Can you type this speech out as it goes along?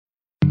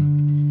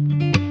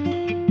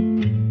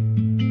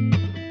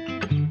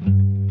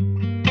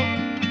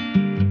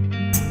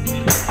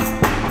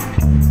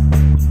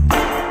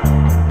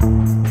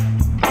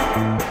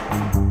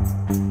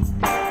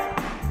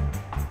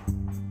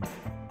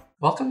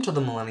Welcome to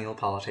the Millennial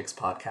Politics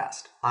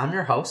Podcast. I'm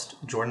your host,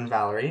 Jordan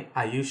Valerie.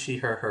 I use she,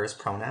 her, hers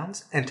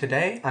pronouns, and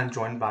today I'm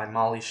joined by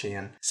Molly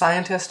Sheehan,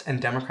 scientist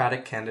and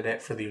Democratic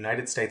candidate for the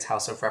United States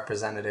House of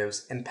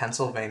Representatives in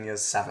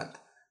Pennsylvania's 7th.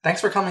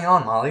 Thanks for coming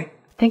on, Molly.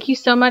 Thank you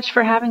so much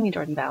for having me,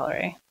 Jordan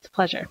Valerie. It's a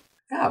pleasure.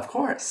 Yeah, of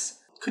course.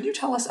 Could you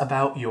tell us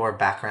about your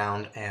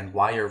background and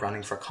why you're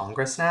running for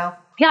Congress now?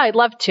 Yeah, I'd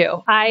love to.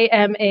 I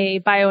am a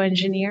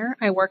bioengineer.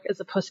 I work as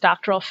a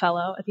postdoctoral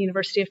fellow at the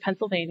University of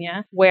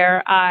Pennsylvania,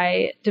 where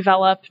I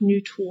develop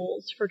new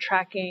tools for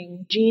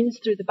tracking genes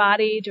through the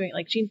body, doing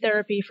like gene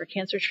therapy for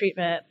cancer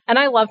treatment. And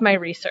I love my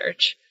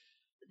research.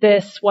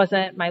 This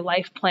wasn't my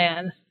life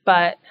plan,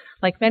 but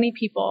like many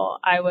people,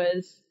 I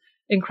was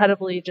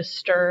incredibly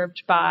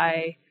disturbed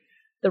by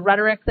the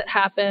rhetoric that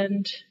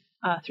happened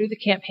through the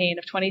campaign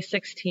of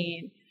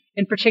 2016,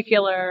 in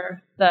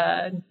particular,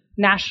 the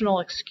national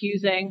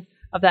excusing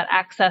of that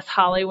Access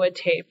Hollywood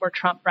tape where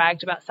Trump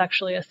bragged about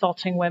sexually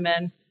assaulting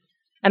women.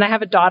 And I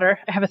have a daughter.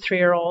 I have a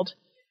 3-year-old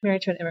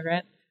married to an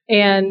immigrant.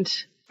 And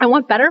I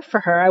want better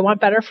for her. I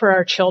want better for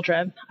our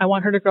children. I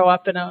want her to grow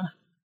up in a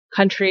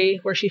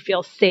country where she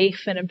feels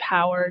safe and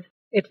empowered.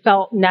 It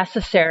felt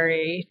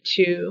necessary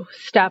to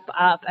step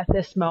up at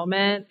this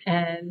moment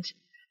and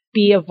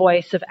be a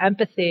voice of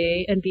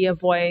empathy and be a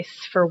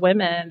voice for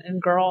women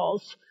and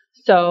girls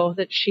so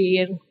that she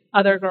and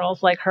other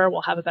girls like her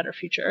will have a better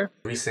future.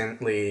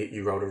 Recently,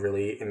 you wrote a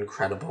really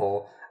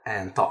incredible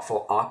and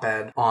thoughtful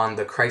op-ed on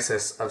the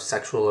crisis of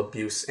sexual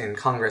abuse in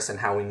Congress and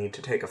how we need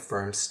to take a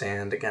firm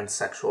stand against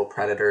sexual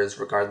predators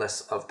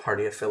regardless of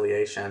party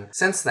affiliation.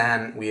 Since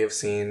then, we have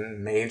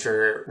seen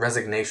major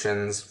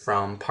resignations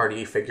from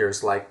party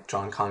figures like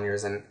John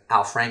Conyers and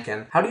Al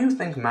Franken. How do you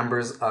think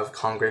members of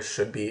Congress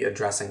should be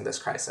addressing this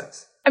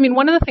crisis? I mean,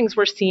 one of the things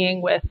we're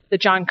seeing with the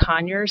John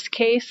Conyers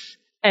case,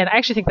 and I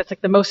actually think that's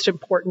like the most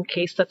important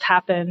case that's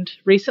happened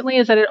recently,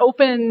 is that it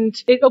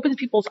opens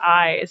people's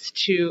eyes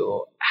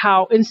to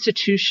how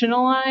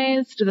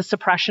institutionalized the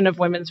suppression of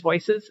women's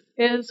voices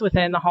is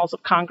within the halls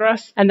of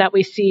Congress, and that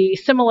we see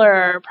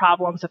similar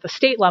problems at the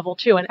state level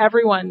too, and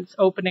everyone's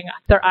opening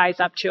their eyes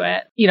up to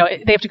it. You know,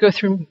 they have to go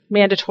through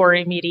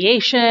mandatory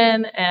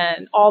mediation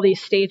and all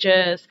these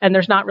stages, and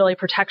there's not really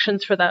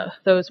protections for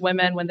those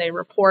women when they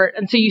report.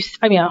 And so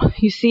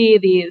you see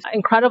these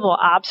incredible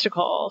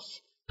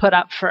obstacles put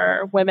up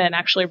for women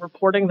actually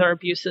reporting their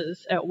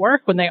abuses at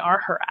work when they are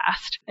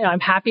harassed. And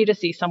I'm happy to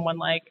see someone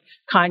like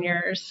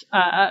Conyers,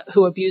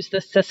 who abused the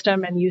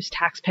system and used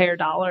taxpayer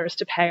dollars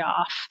to pay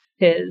off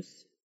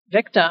his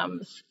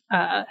victims,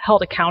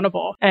 held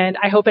accountable. And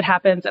I hope it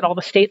happens at all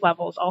the state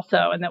levels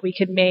also, and that we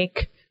can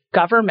make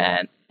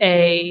government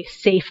a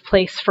safe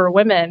place for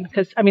women.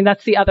 Because, I mean,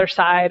 that's the other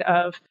side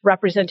of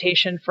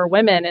representation for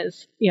women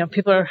is, you know,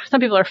 some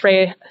people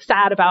are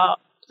sad about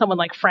someone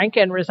like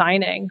Franken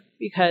resigning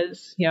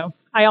because, you know,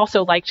 I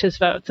also liked his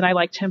votes and I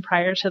liked him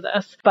prior to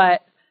this.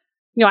 But,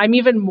 you know, I'm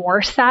even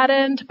more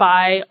saddened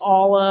by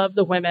all of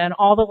the women,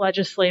 all the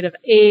legislative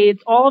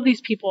aides, all of these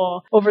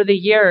people over the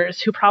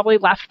years who probably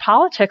left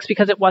politics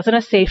because it wasn't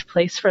a safe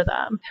place for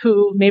them,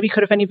 who maybe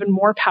could have been even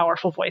more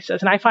powerful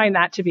voices. And I find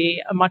that to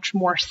be a much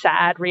more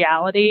sad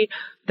reality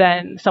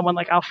than someone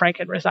like Al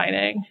Franken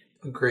resigning.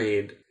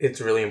 Agreed. It's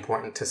really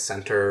important to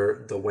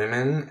center the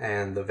women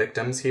and the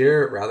victims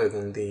here rather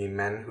than the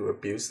men who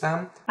abuse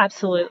them.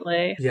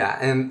 Absolutely. Yeah,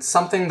 and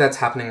something that's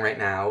happening right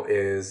now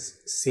is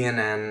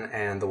CNN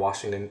and the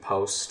Washington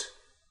Post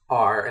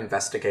are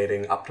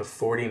investigating up to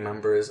 40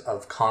 members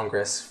of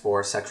Congress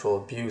for sexual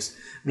abuse,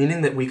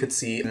 meaning that we could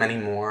see many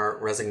more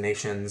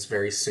resignations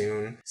very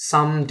soon.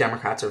 Some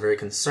Democrats are very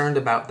concerned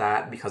about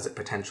that because it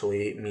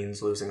potentially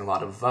means losing a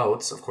lot of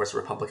votes. Of course,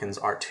 Republicans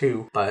are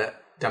too, but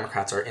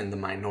Democrats are in the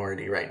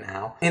minority right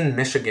now. In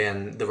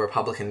Michigan, the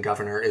Republican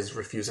governor is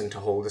refusing to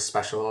hold a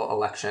special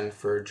election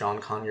for John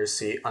Conyers'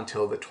 seat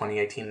until the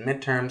 2018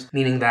 midterms,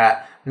 meaning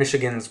that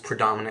Michigan's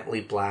predominantly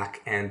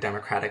black and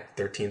Democratic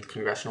 13th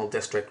congressional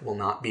district will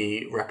not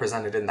be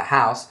represented in the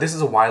House. This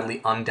is a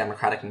widely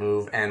undemocratic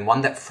move and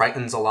one that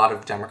frightens a lot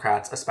of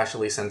Democrats,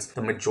 especially since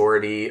the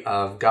majority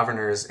of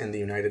governors in the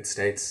United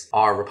States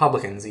are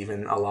Republicans,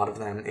 even a lot of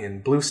them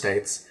in blue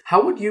states.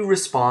 How would you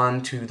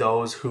respond to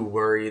those who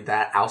worry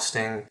that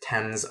ousting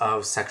tens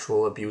of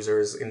sexual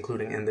abusers,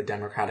 including in the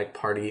Democratic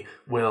Party,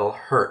 will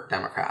hurt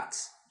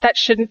Democrats? That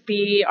shouldn't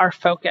be our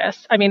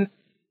focus. I mean,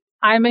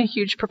 I'm a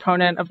huge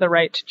proponent of the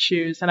right to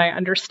choose, and I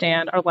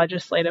understand our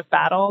legislative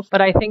battles, but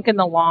I think in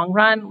the long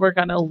run, we're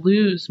going to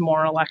lose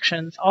more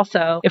elections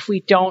also if we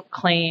don't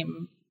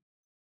claim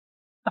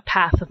a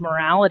path of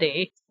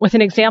morality. With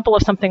an example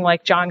of something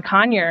like John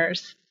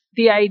Conyers,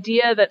 the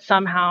idea that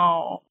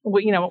somehow,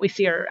 you know, what we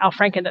see are Al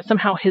Franken, that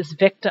somehow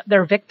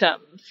their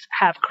victims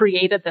have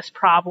created this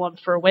problem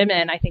for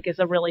women, I think is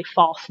a really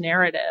false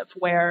narrative,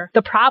 where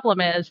the problem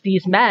is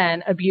these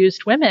men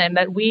abused women,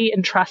 that we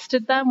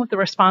entrusted them with the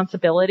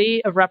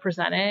responsibility of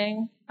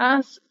representing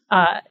us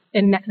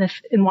in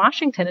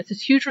Washington. It's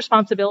this huge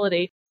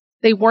responsibility.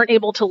 They weren't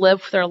able to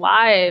live their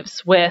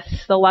lives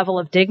with the level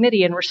of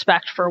dignity and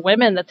respect for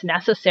women that's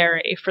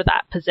necessary for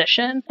that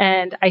position.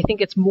 And I think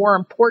it's more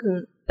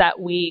important that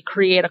we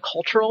create a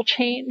cultural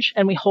change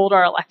and we hold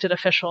our elected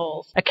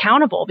officials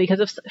accountable.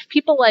 Because if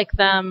people like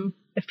them,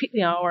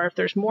 or if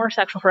there's more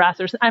sexual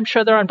harassers, I'm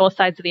sure they're on both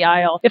sides of the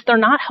aisle. If they're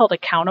not held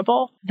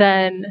accountable,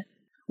 then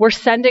we're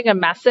sending a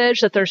message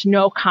that there's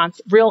no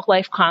real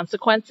life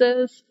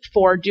consequences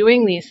for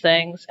doing these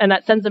things. And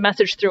that sends a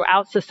message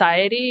throughout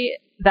society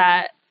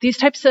that these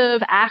types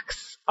of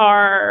acts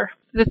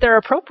that they're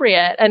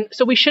appropriate. And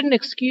so we shouldn't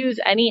excuse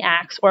any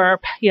acts or,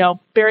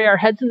 bury our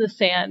heads in the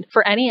sand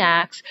for any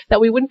acts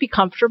that we wouldn't be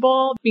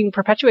comfortable being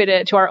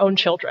perpetuated to our own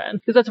children,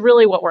 because that's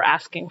really what we're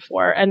asking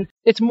for. And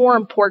it's more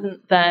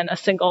important than a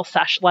single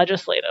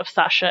legislative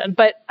session.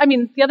 But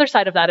the other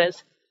side of that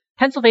is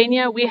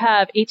Pennsylvania, we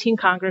have 18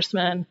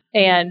 congressmen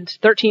and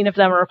 13 of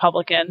them are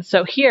Republicans.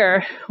 So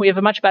here we have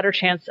a much better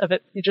chance of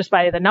it, just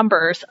by the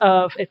numbers,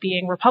 of it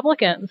being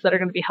Republicans that are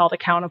going to be held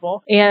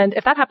accountable. And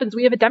if that happens,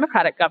 we have a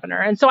Democratic governor.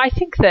 And so I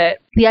think that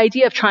the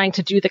idea of trying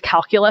to do the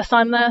calculus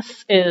on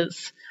this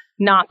is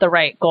not the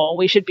right goal.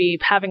 We should be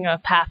having a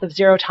path of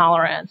zero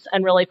tolerance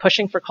and really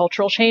pushing for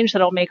cultural change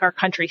that'll make our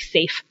country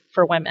safe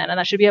for women. And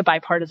that should be a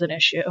bipartisan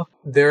issue.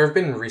 There have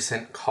been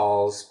recent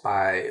calls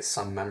by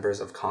some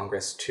members of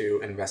Congress to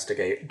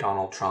investigate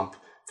Donald Trump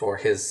for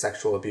his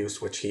sexual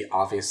abuse, which he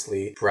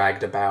obviously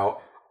bragged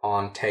about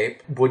on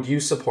tape. Would you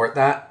support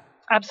that?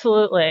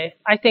 Absolutely.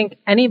 I think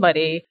any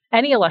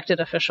elected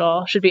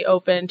official should be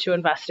open to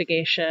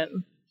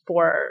investigation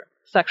for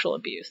sexual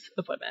abuse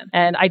of women.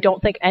 And I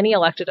don't think any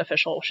elected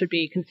official should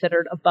be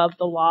considered above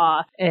the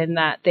law in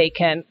that they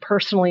can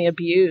personally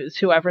abuse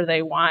whoever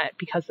they want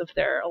because of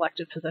their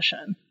elected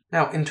position.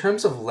 Now, in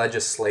terms of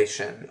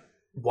legislation,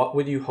 what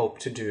would you hope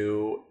to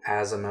do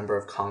as a member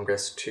of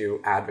Congress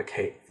to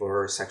advocate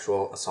for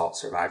sexual assault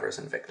survivors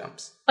and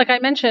victims? Like I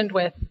mentioned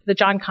with the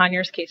John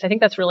Conyers case, I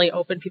think that's really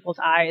opened people's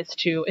eyes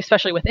to,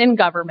 especially within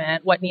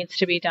government, what needs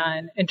to be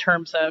done in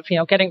terms of,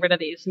 getting rid of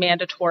these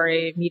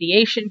mandatory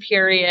mediation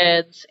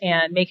periods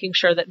and making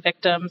sure that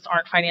victims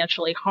aren't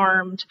financially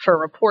harmed for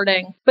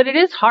reporting. But it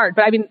is hard.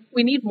 But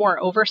we need more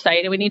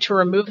oversight, and we need to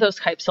remove those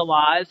types of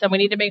laws, and we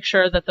need to make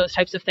sure that those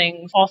types of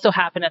things also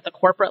happen at the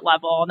corporate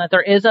level, and that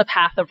there is a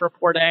path of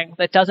reporting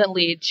that doesn't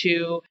lead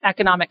to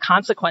economic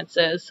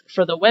consequences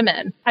for the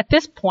women. At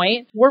this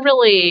point, we're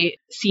really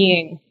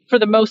seeing, for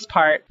the most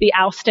part, the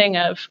ousting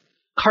of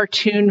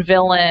cartoon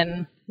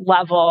villain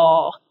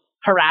level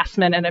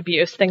harassment and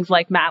abuse, things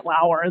like Matt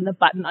Lauer and the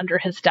button under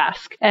his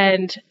desk.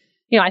 And,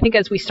 I think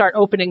as we start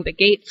opening the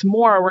gates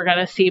more, we're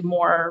going to see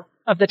more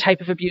of the type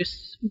of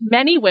abuse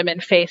many women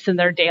face in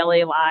their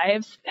daily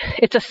lives.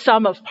 It's a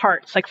sum of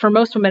parts. Like for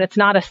most women, it's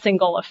not a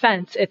single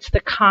offense. It's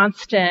the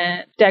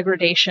constant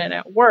degradation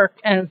at work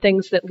and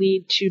things that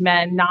lead to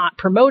men not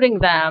promoting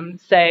them.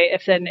 Say,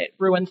 if then it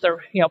ruins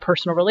their,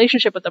 personal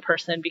relationship with the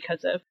person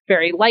because of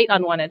very light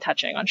unwanted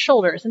touching on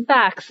shoulders and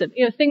backs and,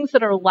 things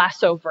that are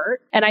less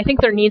overt. And I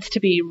think there needs to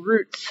be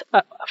routes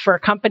for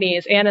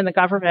companies and in the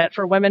government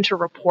for women to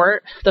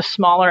report the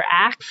smaller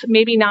acts,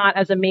 maybe not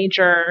as a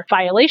major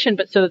violation,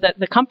 but so that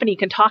the company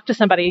can talk to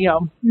somebody.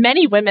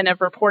 Many women have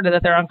reported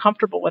that they're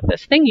uncomfortable with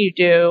this thing you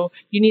do.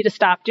 You need to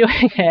stop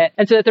doing it.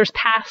 And so that there's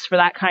paths for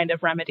that kind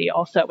of remedy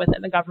also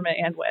within the government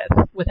and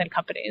within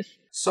companies.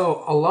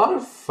 So a lot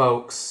of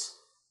folks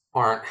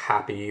aren't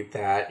happy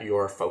that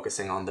you're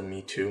focusing on the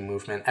Me Too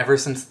movement. Ever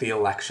since the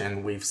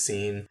election, we've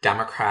seen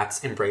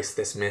Democrats embrace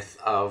this myth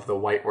of the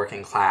white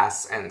working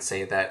class and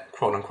say that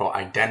quote-unquote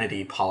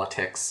identity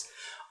politics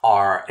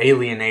are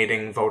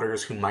alienating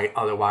voters who might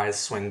otherwise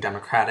swing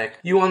Democratic.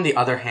 You, on the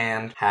other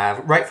hand,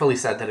 have rightfully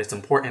said that it's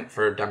important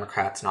for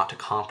Democrats not to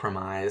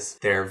compromise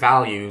their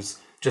values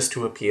just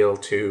to appeal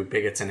to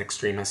bigots and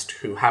extremists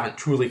who haven't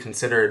truly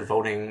considered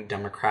voting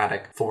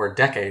Democratic for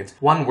decades.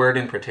 One word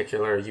in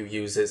particular you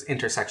use is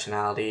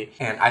intersectionality,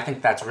 and I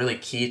think that's really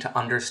key to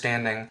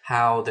understanding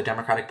how the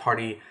Democratic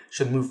Party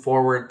should move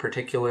forward,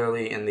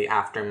 particularly in the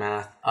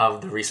aftermath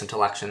of the recent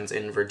elections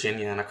in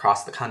Virginia and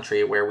across the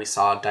country, where we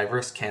saw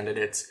diverse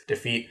candidates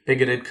defeat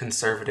bigoted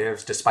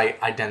conservatives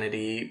despite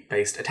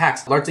identity-based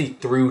attacks, largely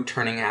through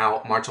turning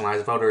out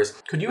marginalized voters.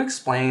 Could you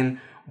explain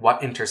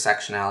what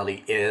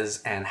intersectionality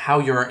is and how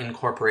you're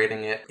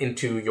incorporating it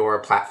into your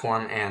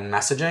platform and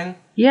messaging?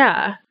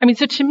 Yeah.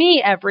 So to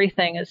me,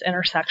 everything is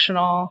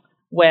intersectional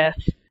with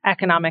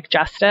economic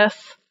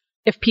justice.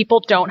 If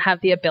people don't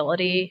have the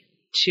ability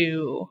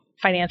to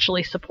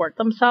financially support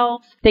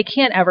themselves, they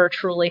can't ever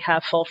truly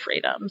have full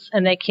freedoms,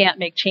 and they can't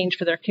make change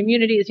for their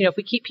communities. If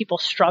we keep people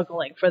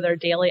struggling for their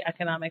daily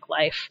economic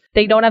life,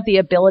 they don't have the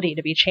ability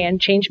to be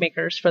change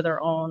makers for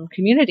their own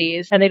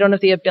communities, and they don't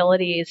have the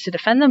abilities to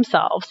defend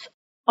themselves.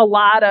 A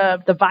lot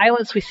of the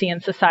violence we see in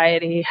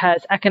society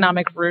has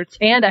economic roots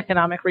and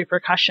economic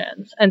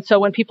repercussions. And so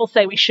when people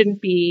say we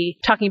shouldn't be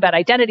talking about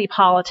identity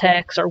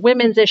politics or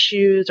women's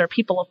issues or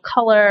people of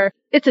color,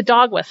 it's a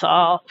dog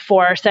whistle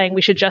for saying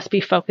we should just be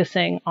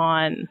focusing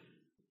on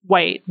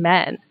white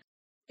men.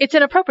 It's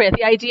inappropriate.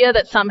 The idea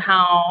that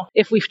somehow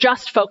if we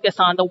just focus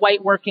on the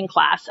white working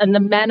class and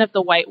the men of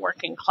the white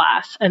working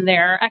class and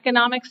their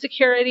economic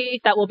security,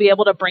 that will be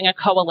able to bring a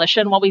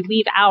coalition while we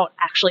leave out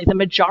actually the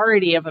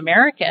majority of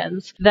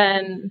Americans,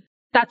 then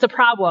that's a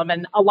problem.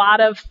 And a lot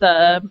of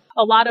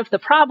the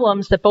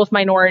problems that both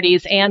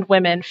minorities and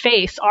women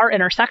face are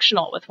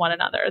intersectional with one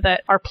another,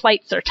 that our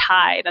plights are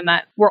tied, and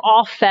that we're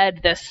all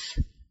fed this,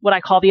 what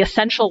I call the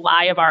essential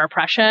lie of our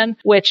oppression,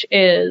 which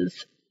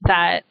is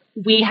that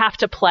we have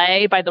to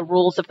play by the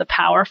rules of the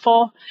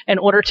powerful in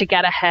order to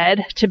get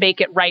ahead, to make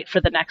it right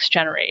for the next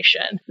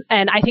generation.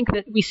 And I think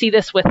that we see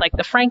this with like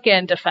the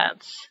Franken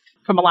defense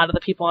from a lot of the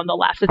people on the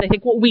left, that they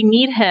think, well, we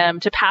need him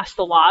to pass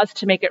the laws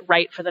to make it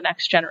right for the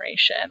next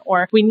generation,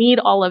 or we need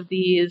all of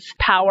these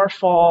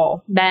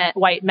powerful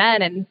white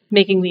men and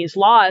making these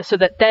laws so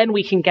that then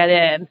we can get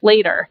in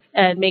later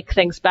and make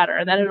things better,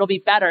 and then it'll be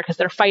better because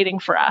they're fighting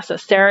for us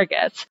as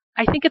surrogates.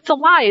 I think it's a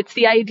lie. It's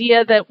the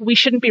idea that we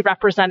shouldn't be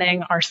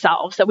representing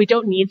ourselves, that we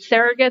don't need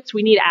surrogates,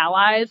 we need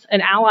allies,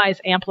 and allies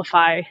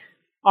amplify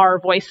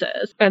our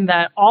voices, and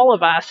that all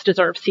of us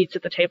deserve seats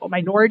at the table.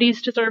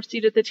 Minorities deserve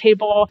seats at the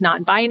table,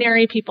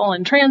 non-binary people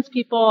and trans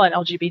people and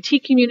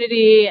LGBT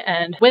community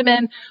and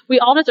women. We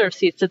all deserve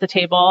seats at the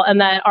table, and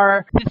that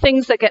the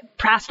things that get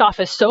passed off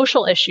as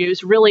social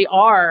issues really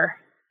are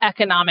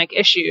economic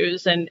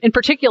issues. And in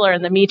particular,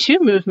 in the Me Too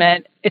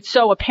movement, it's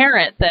so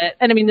apparent that,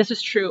 and I mean, this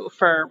is true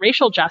for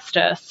racial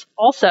justice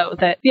also,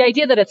 that the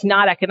idea that it's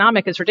not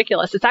economic is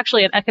ridiculous. It's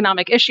actually an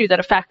economic issue that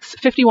affects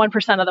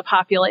 51% of the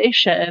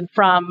population,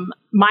 from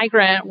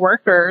migrant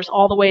workers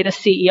all the way to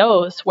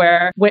CEOs,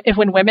 where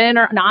when women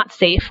are not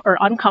safe or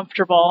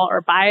uncomfortable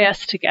or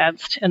biased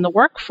against in the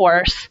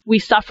workforce, we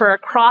suffer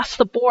across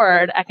the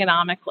board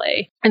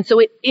economically. And so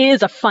it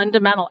is a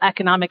fundamental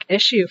economic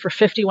issue for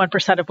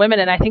 51% of women.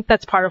 And I think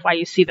that's part of why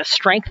you see the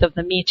strength of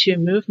the Me Too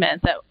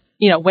movement, that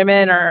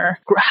women are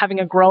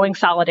having a growing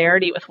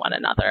solidarity with one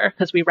another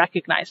because we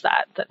recognize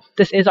that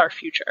this is our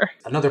future.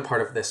 Another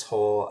part of this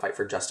whole fight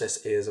for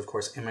justice is, of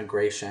course,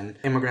 immigration.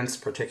 Immigrants,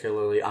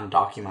 particularly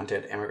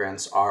undocumented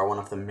immigrants, are one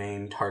of the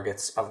main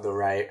targets of the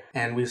right.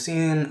 And we've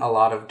seen a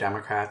lot of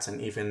Democrats and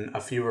even a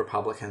few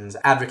Republicans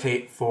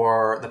advocate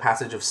for the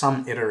passage of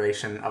some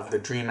iteration of the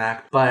DREAM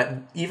Act. But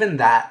even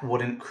that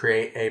wouldn't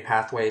create a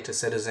pathway to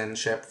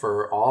citizenship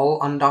for all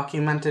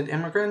undocumented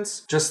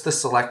immigrants. Just the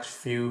select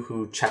few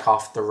who check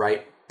off the right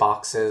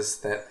boxes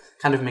that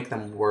kind of make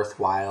them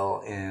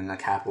worthwhile in a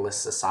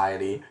capitalist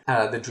society.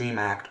 The DREAM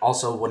Act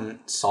also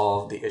wouldn't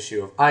solve the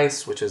issue of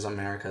ICE, which is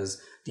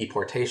America's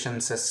deportation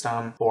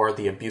system, or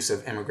the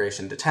abusive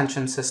immigration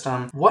detention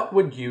system. What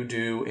would you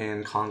do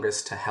in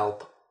Congress to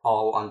help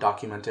all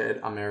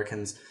undocumented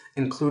Americans,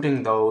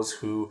 including those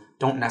who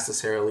don't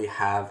necessarily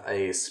have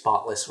a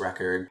spotless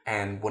record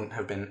and wouldn't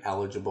have been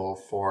eligible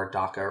for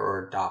DACA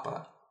or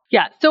DAPA?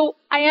 Yeah, so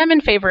I am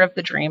in favor of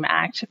the DREAM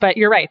Act, but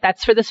you're right.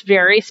 That's for this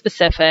very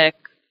specific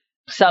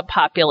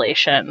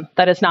subpopulation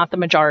that is not the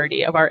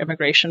majority of our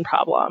immigration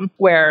problem,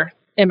 where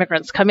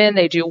immigrants come in,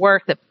 they do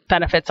work that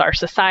benefits our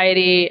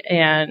society,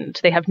 and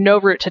they have no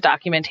route to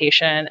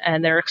documentation,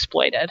 and they're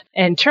exploited.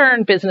 In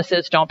turn,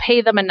 businesses don't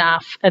pay them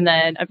enough, and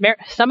then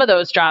some of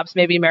those jobs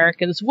maybe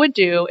Americans would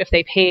do if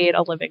they paid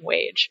a living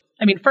wage.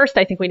 I mean, first,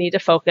 I think we need to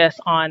focus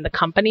on the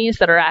companies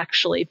that are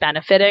actually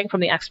benefiting from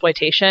the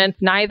exploitation.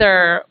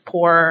 Neither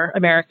poor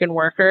American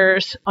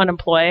workers,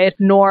 unemployed,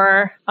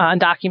 nor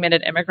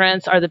undocumented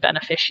immigrants are the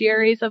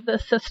beneficiaries of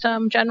this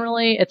system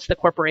generally. It's the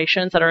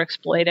corporations that are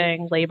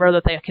exploiting labor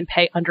that they can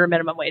pay under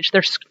minimum wage.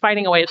 They're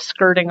finding a way of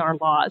skirting our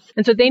laws.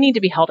 And so they need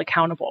to be held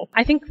accountable.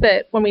 I think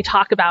that when we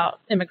talk about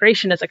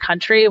immigration as a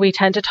country, we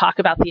tend to talk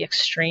about the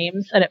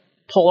extremes, and it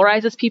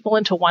polarizes people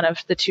into one of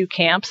the two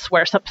camps,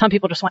 where some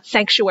people just want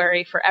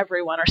sanctuary for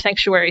everyone, or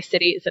sanctuary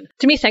cities. And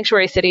to me,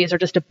 sanctuary cities are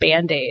just a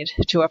band-aid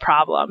to a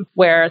problem,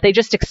 where they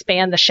just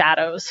expand the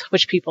shadows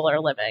which people are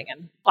living.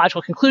 And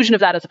logical conclusion of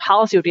that as a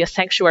policy would be a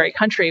sanctuary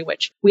country,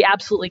 which we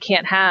absolutely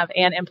can't have,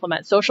 and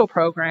implement social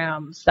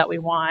programs that we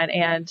want,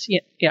 and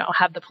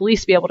have the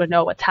police be able to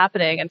know what's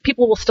happening. And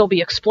people will still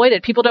be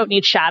exploited. People don't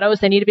need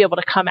shadows. They need to be able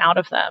to come out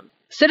of them.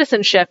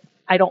 Citizenship,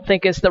 I don't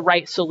think, is the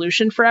right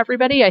solution for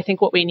everybody. I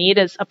think what we need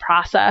is a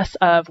process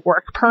of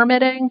work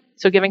permitting.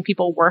 So giving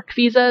people work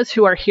visas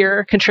who are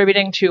here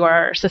contributing to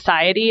our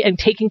society, and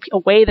taking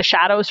away the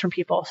shadows from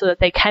people so that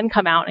they can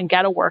come out and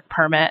get a work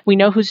permit. We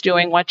know who's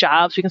doing what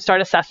jobs. We can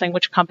start assessing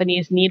which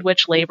companies need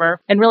which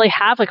labor, and really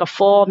have like a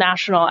full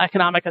national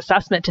economic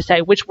assessment to say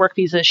which work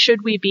visas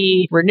should we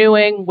be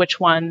renewing, which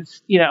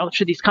ones,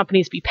 should these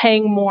companies be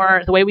paying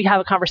more. The way we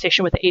have a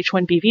conversation with the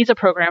H-1B visa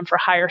program for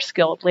higher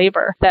skilled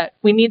labor, that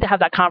we need to have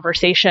that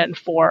conversation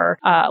for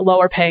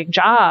lower paying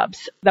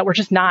jobs that we're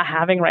just not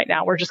having right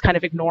now. We're just kind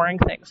of ignoring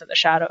things in the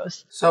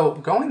shadows. So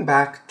going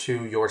back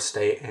to your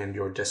state and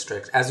your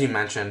district, as you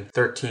mentioned,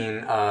 13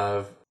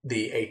 of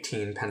the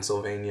 18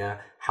 Pennsylvania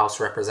House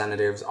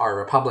representatives are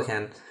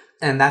Republican,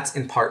 and that's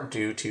in part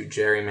due to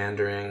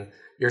gerrymandering.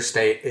 Your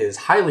state is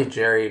highly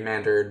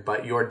gerrymandered,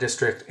 but your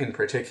district in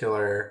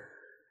particular,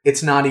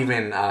 it's not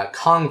even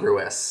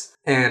congruous.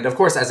 And of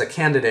course, as a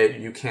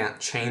candidate, you can't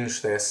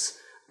change this,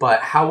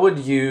 but how would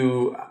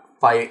you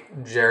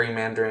fight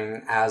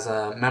gerrymandering as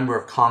a member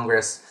of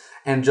Congress,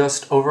 and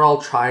just overall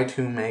try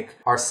to make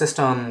our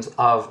systems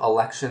of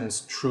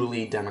elections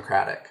truly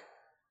democratic?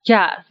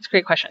 Yeah, that's a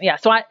great question. Yeah,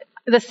 so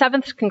The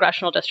 7th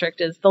Congressional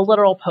District is the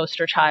literal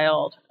poster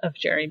child of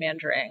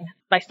gerrymandering.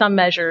 By some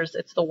measures,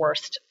 it's the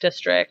worst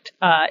district.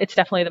 It's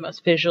definitely the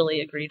most visually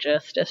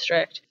egregious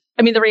district.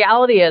 I mean, the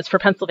reality is for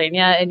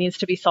Pennsylvania, it needs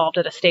to be solved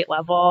at a state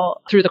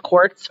level through the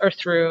courts or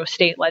through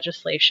state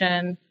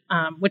legislation,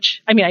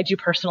 which, I mean, I do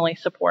personally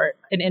support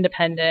an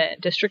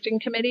independent districting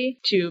committee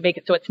to make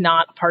it so it's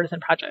not a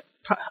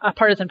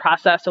partisan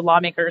process. So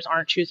lawmakers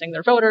aren't choosing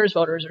their voters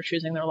are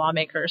choosing their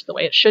lawmakers the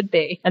way it should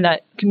be, and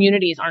that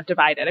communities aren't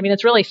divided. I mean,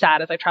 it's really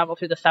sad as I travel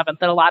through the 7th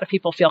that a lot of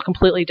people feel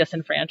completely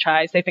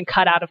disenfranchised. They've been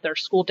cut out of their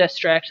school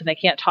district, and they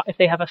can't talk. If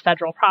they have a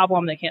federal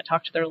problem, they can't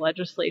talk to their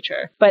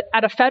legislature. But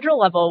at a federal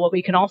level, what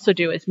we can also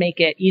do is make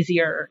it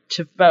easier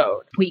to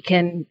vote. We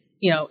can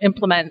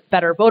implement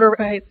better voter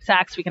rights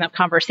acts. We can have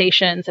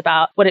conversations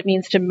about what it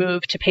means to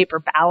move to paper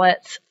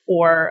ballots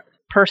or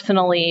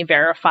personally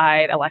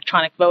verified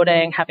electronic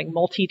voting, having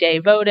multi-day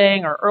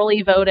voting or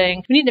early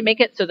voting. We need to make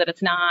it so that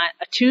it's not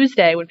a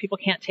Tuesday when people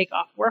can't take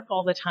off work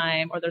all the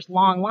time or there's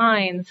long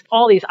lines,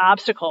 all these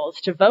obstacles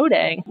to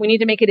voting. We need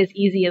to make it as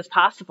easy as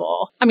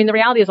possible. I mean, the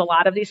reality is a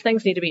lot of these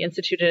things need to be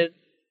instituted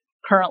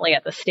currently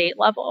at the state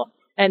level,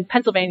 and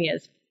Pennsylvania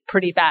is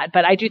pretty bad.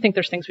 But I do think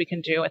there's things we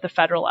can do at the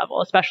federal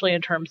level, especially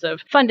in terms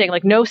of funding.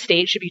 Like, no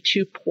state should be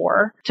too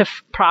poor to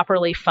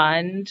properly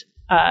fund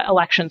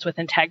elections with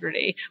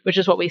integrity, which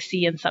is what we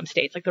see in some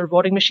states. Like, their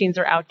voting machines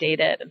are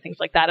outdated and things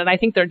like that. And I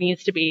think there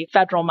needs to be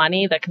federal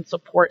money that can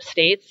support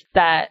states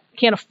that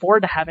can't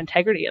afford to have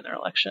integrity in their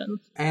elections.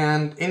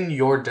 And in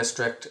your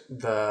district,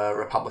 the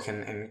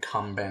Republican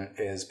incumbent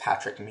is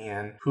Patrick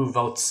Meehan, who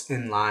votes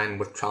in line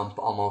with Trump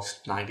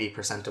almost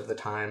 90% of the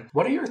time.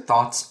 What are your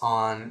thoughts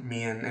on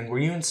Meehan, and were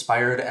you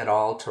inspired at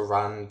all to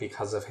run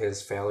because of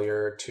his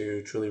failure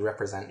to truly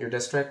represent your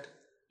district?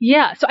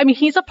 Yeah. So, I mean,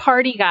 he's a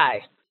party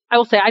guy. I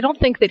will say, I don't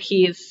think that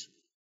he's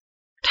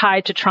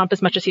tied to Trump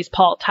as much as he's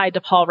tied to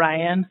Paul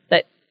Ryan,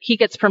 that he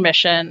gets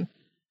permission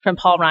from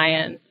Paul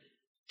Ryan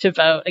to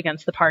vote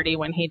against the party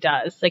when he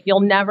does. Like,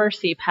 you'll never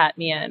see Pat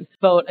Meehan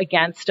vote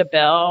against a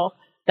bill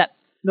that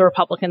the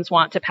Republicans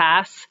want to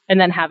pass and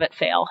then have it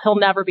fail. He'll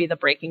never be the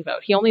breaking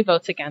vote. He only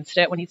votes against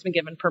it when he's been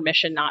given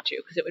permission not to,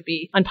 because it would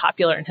be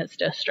unpopular in his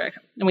district.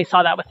 And we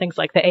saw that with things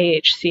like the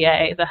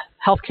AHCA, the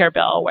healthcare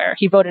bill, where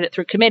he voted it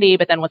through committee,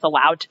 but then was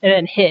allowed to, and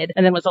then hid,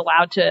 and then was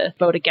allowed to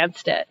vote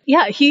against it.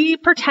 Yeah, he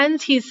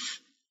pretends he's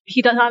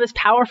not as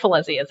powerful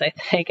as he is, I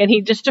think. And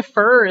he just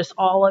defers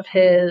all of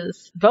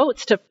his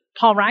votes to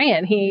Paul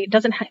Ryan. He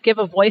doesn't give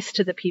a voice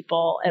to the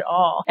people at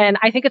all. And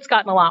I think it's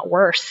gotten a lot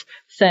worse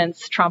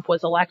since Trump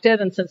was elected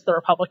and since the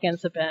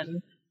Republicans have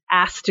been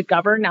asked to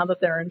govern now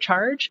that they're in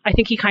charge. I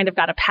think he kind of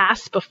got a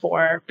pass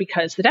before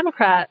because the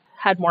Democrat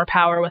had more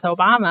power with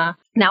Obama.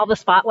 Now the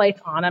spotlight's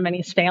on him, and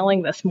he's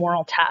failing this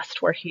moral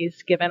test where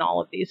he's given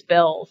all of these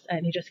bills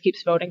and he just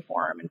keeps voting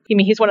for him. And I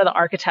mean, he's one of the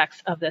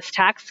architects of this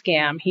tax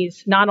scam.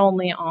 He's not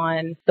only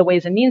on the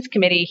Ways and Means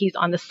Committee, he's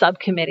on the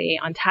subcommittee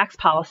on tax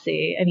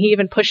policy. And he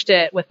even pushed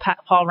it with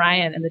Paul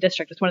Ryan in the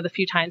district. It's one of the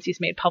few times he's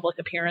made public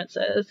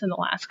appearances in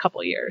the last couple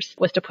of years,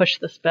 was to push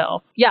this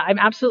bill. Yeah, I'm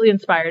absolutely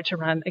inspired to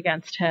run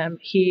against him.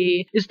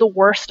 He is the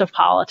worst of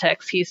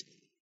politics. He's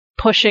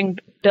pushing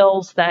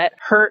bills that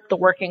hurt the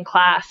working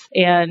class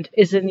and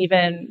isn't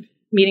even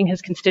meeting his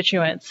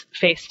constituents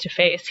face to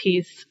face.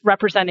 He's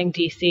representing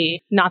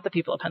DC, not the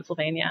people of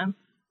Pennsylvania.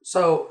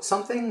 So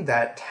something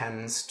that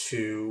tends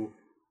to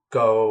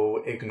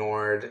go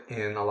ignored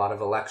in a lot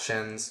of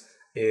elections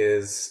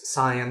is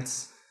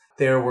science.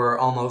 There were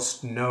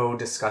almost no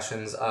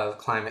discussions of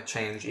climate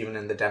change, even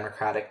in the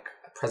Democratic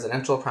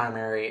presidential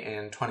primary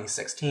in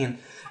 2016.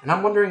 And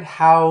I'm wondering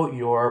how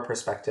your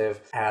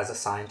perspective as a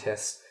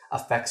scientist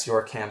affects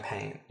your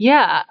campaign.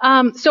 Yeah.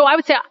 So I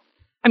would say,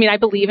 I mean, I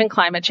believe in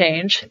climate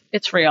change.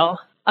 It's real.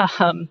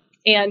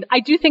 And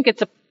I do think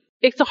it's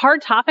a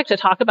hard topic to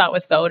talk about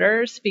with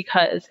voters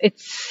because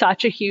it's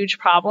such a huge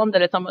problem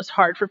that it's almost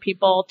hard for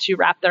people to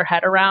wrap their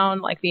head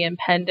around, like, the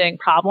impending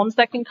problems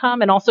that can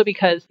come. And also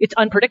because it's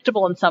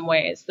unpredictable in some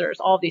ways. There's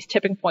all these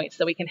tipping points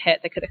that we can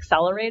hit that could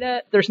accelerate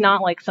it. There's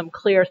not like some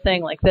clear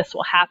thing like this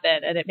will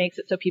happen, and it makes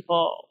it so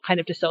people kind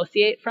of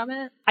dissociate from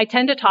it. I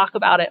tend to talk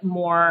about it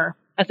more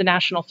as a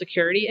national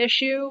security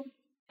issue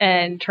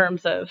in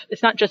terms of,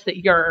 it's not just that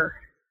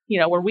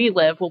where we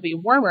live will be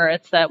warmer.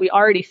 It's that we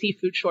already see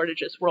food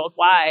shortages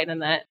worldwide,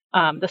 and that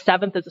the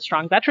 7th is a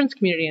strong veterans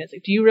community. And it's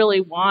like, do you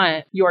really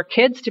want your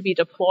kids to be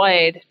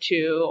deployed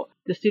to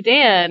the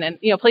Sudan and,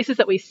 places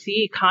that we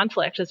see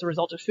conflict as a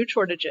result of food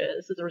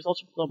shortages, as a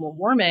result of global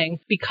warming,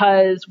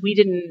 because we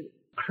didn't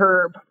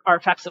curb our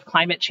effects of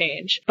climate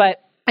change?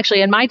 But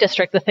actually, in my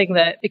district, the thing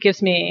that it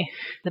gives me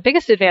the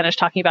biggest advantage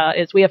talking about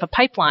is we have a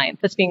pipeline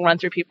that's being run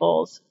through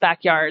people's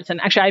backyards.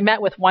 And actually, I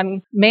met with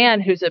one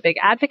man who's a big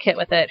advocate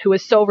with it, who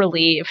was so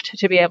relieved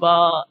to be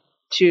able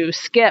to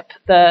skip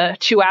the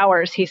 2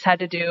 hours he's had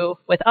to do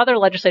with other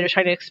legislators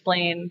trying to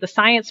explain the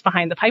science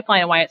behind the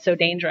pipeline and why it's so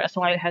dangerous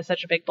and why it has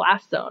such a big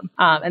blast zone.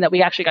 And that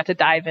we actually got to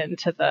dive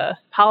into the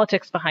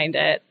politics behind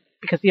it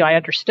because, I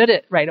understood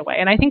it right away.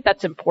 And I think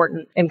that's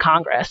important in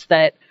Congress,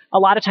 that a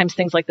lot of times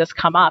things like this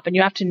come up and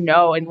you have to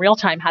know in real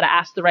time how to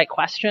ask the right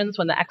questions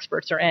when the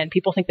experts are in.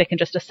 People think they can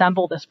just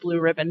assemble this blue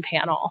ribbon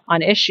panel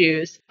on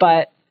issues,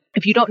 but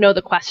if you don't know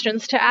the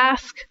questions to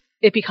ask,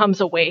 it becomes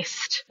a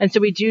waste. And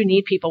so we do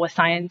need people with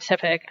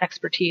scientific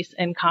expertise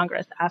in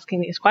Congress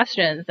asking these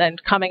questions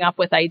and coming up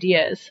with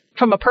ideas.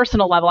 From a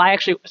personal level, I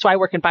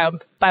work in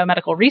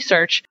biomedical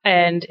research,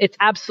 and it's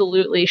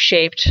absolutely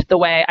shaped the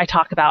way I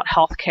talk about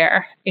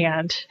healthcare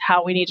and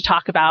how we need to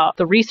talk about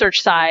the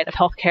research side of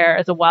healthcare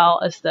as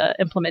well as the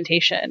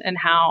implementation, and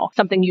how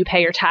something you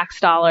pay your tax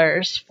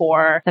dollars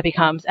for that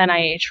becomes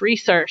NIH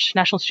research,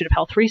 National Institute of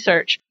Health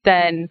research,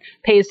 then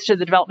pays to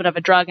the development of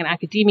a drug in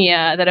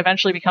academia that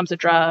eventually becomes a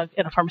drug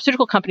in a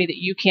pharmaceutical company that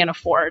you can't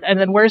afford. And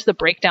then where's the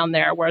breakdown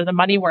there where the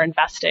money we're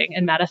investing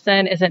in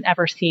medicine isn't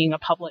ever seeing a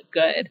public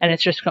good and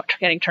it's just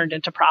getting turned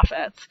into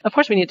profits? Of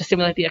course, we need to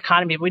stimulate the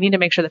economy, but we need to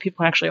make sure that people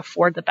can actually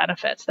afford the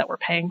benefits that we're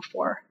paying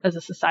for as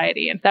a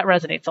society. And that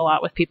resonates a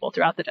lot with people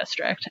throughout the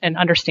district and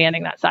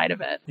understanding that side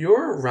of it.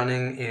 You're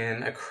running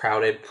in a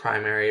crowded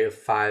primary of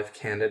 5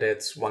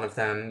 candidates, one of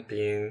them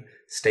being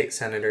State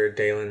Senator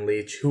Dalen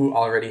Leach, who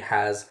already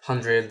has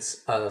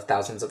hundreds of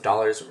thousands of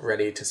dollars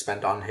ready to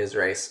spend on his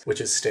race,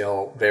 which is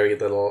still very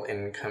little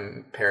in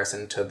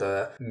comparison to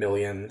the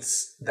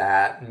millions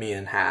that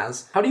Meehan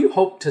has. How do you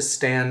hope to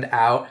stand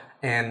out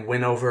and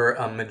win over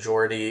a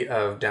majority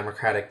of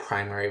Democratic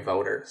primary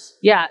voters?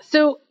 Yeah,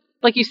 so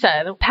like you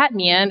said, Pat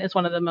Meehan is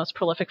one of the most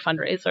prolific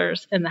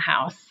fundraisers in the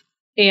House,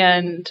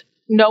 and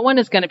no one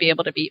is going to be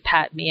able to beat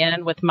Pat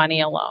Meehan with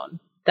money alone.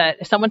 That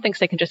if someone thinks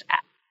they can just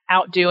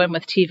outdo him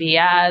with TV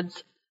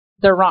ads,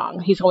 they're wrong.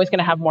 He's always going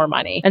to have more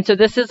money. And so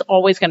this is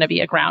always going to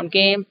be a ground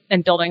game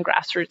and building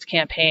grassroots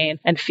campaign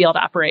and field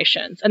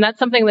operations. And that's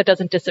something that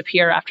doesn't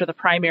disappear after the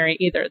primary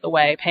either, the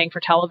way paying for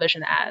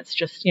television ads,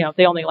 just,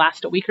 they only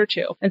last a week or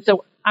two. And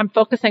so I'm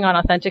focusing on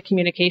authentic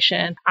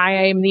communication.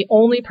 I am the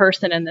only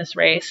person in this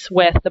race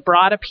with the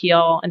broad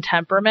appeal and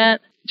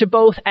temperament to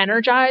both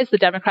energize the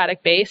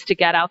Democratic base to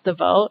get out the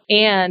vote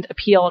and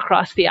appeal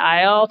across the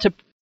aisle to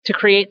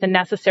create the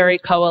necessary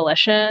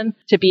coalition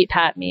to beat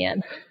Pat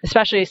Meehan.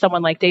 Especially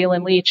someone like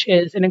Dalen Leach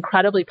is an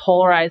incredibly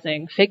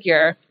polarizing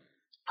figure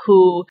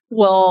who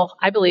will,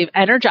 I believe,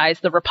 energize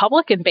the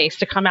Republican base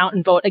to come out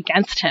and vote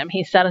against him.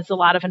 He says a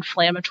lot of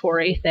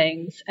inflammatory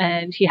things,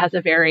 and he has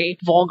a very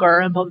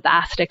vulgar and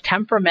bombastic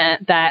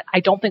temperament that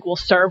I don't think will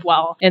serve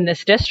well in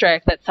this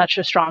district that's such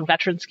a strong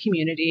veterans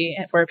community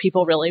where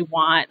people really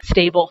want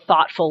stable,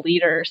 thoughtful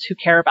leaders who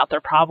care about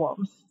their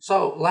problems.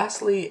 So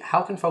lastly,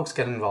 how can folks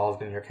get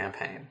involved in your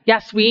campaign?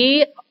 Yes,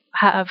 we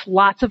have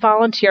lots of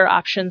volunteer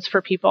options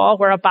for people.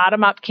 We're a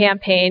bottom-up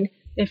campaign.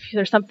 If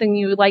there's something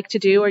you would like to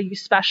do or you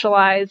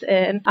specialize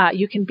in,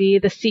 you can be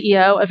the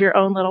CEO of your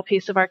own little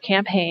piece of our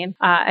campaign.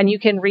 And you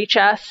can reach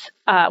us.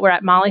 We're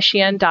at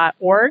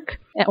mollysheehan.org.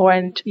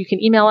 And you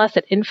can email us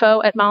at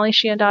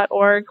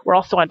info@mollysheehan.org. We're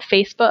also on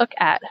Facebook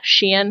at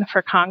Sheehan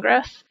for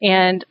Congress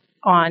and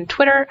on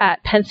Twitter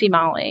at Pensy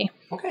Molly.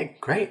 Okay,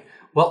 great.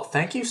 Well,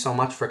 thank you so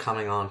much for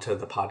coming on to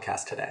the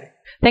podcast today.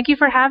 Thank you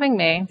for having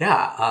me.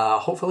 Yeah,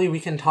 hopefully we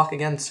can talk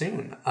again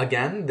soon.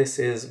 Again, this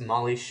is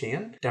Molly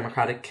Sheehan,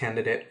 Democratic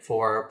candidate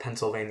for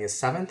Pennsylvania's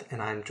 7th, and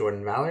I'm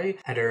Jordan Valerie,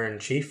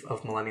 editor-in-chief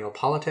of Millennial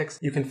Politics.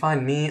 You can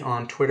find me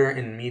on Twitter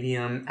and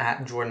Medium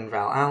at Jordan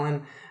Val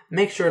Allen.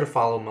 Make sure to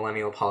follow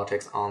Millennial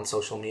Politics on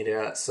social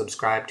media,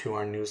 subscribe to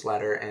our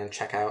newsletter, and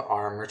check out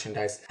our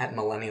merchandise at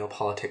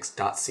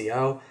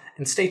millennialpolitics.co,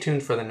 and stay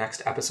tuned for the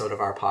next episode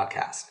of our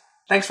podcast.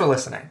 Thanks for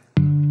listening.